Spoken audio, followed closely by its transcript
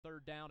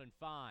3rd down and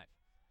 5.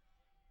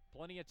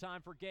 Plenty of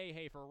time for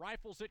Gayhafer.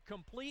 Rifles it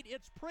complete.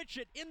 It's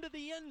Pritchett into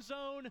the end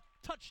zone.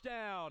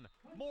 Touchdown,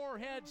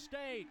 Morehead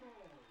State.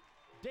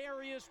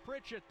 Darius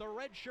Pritchett, the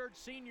redshirt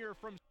senior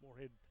from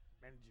Morehead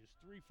manages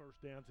 3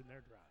 first downs in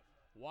their drive.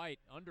 White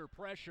under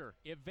pressure,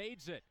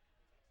 evades it.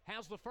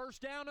 Has the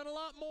first down and a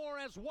lot more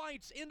as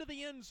White's into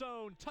the end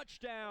zone.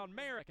 Touchdown,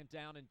 Marist. 2nd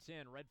down and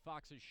 10. Red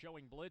Foxes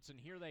showing blitz, and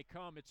here they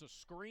come. It's a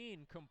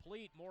screen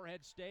complete.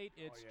 Morehead State,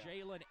 it's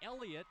Jalen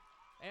Elliott,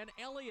 and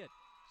Elliott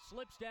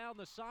slips down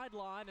the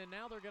sideline, and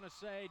now they're going to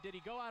say, did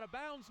he go out of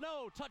bounds?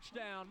 No,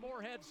 touchdown,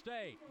 Morehead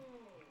State.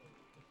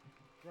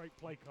 Great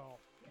play call.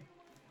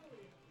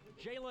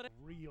 Jalen.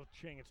 Real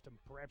chance to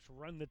perhaps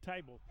run the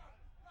table.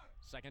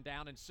 2nd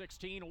down and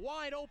 16,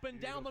 wide open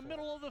down the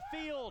middle of the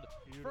field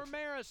for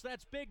Marist.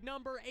 That's big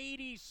number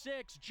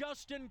 86,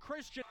 Justin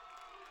Christian.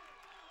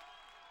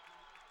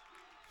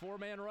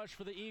 4-man rush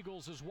for the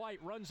Eagles as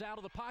White runs out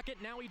of the pocket.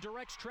 Now he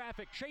directs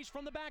traffic. Chase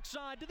from the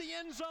backside to the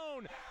end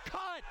zone.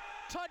 Caught.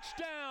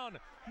 Touchdown.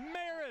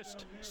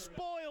 Marist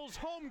spoils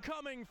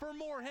homecoming for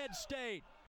Morehead State.